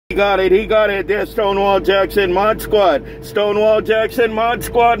He got it. There's StoneWall Jackson ModSquad. StoneWall Jackson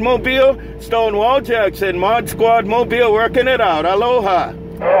ModSquad Mobile. StoneWall Jackson ModSquad Mobile working it out. Aloha.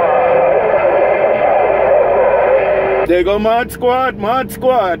 There go ModSquad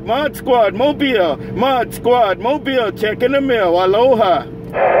Mobile. ModSquad Mobile checking the mail. Aloha.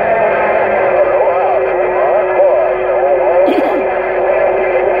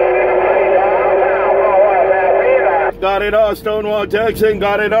 Got it all, StoneWall Jackson,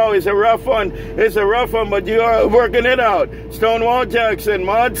 got it all. It's a rough one, but you are working it out. StoneWall Jackson,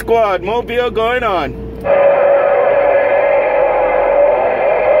 ModSquad, Mobile going on.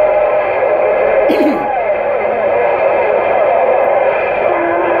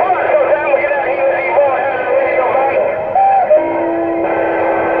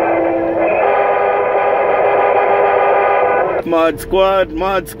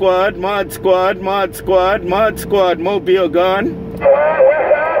 ModSquad, Mobile gone.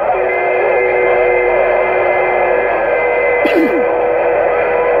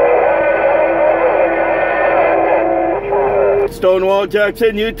 StoneWall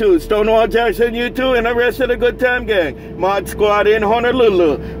Jackson, you too. StoneWall Jackson, you too, and the rest of the good time gang. ModSquad in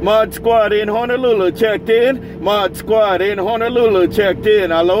Honolulu. ModSquad in Honolulu checked in. ModSquad in Honolulu checked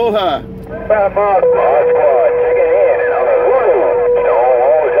in. Aloha. ModSquad checking in Honolulu.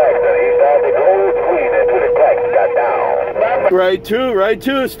 StoneWall Jackson, east side the gold squeeze into the cracks, got down. Right too,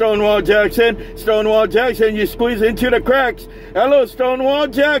 StoneWall Jackson. StoneWall Jackson, you squeeze into the cracks. Hello,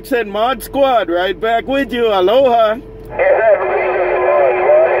 StoneWall Jackson, ModSquad, right back with you. Aloha.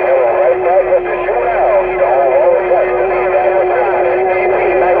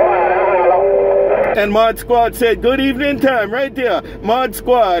 And ModSquad said, good evening time, right there.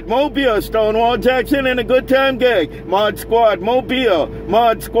 ModSquad, Mobile, StoneWall Jackson, and a good time gang. ModSquad, Mobile,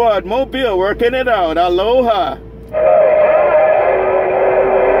 working it out. Aloha.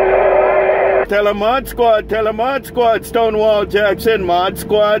 Tell a ModSquad, StoneWall Jackson,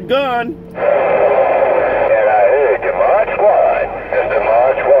 ModSquad gone. And I heard you, ModSquad. Mr.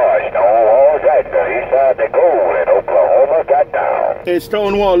 ModSquad, StoneWall Jackson, east side the gold in Oklahoma, got down. Hey,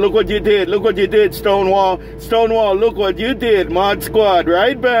 StoneWall, look what you did. StoneWall. StoneWall, look what you did. ModSquad,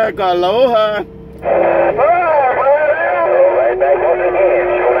 right back. Aloha. Right back once again.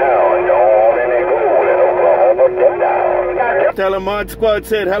 Show now. Don't in the gold in Oklahoma, get down. Tell him ModSquad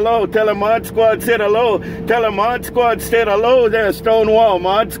said hello. Tell him ModSquad said hello. Tell him ModSquad said hello there, StoneWall.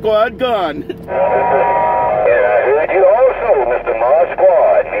 ModSquad gone. And I heard you also, Mr.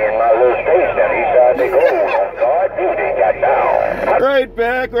 ModSquad. Me and my little station, east side the gold on guard duty, got down. Right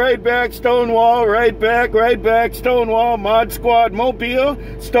back, StoneWall, right back, StoneWall, ModSquad Mobile,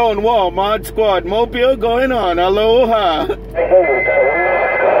 StoneWall, ModSquad Mobile going on. Aloha.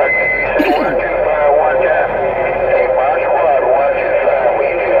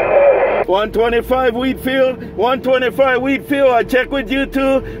 125 Wheatfield, I check with you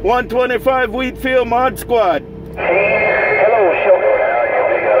too. 125 Wheatfield, ModSquad. Hello, Chauffeur.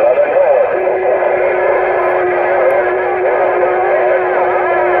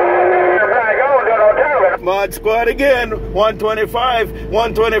 ModSquad again. 125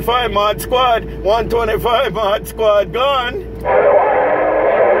 ModSquad. 125 ModSquad gone.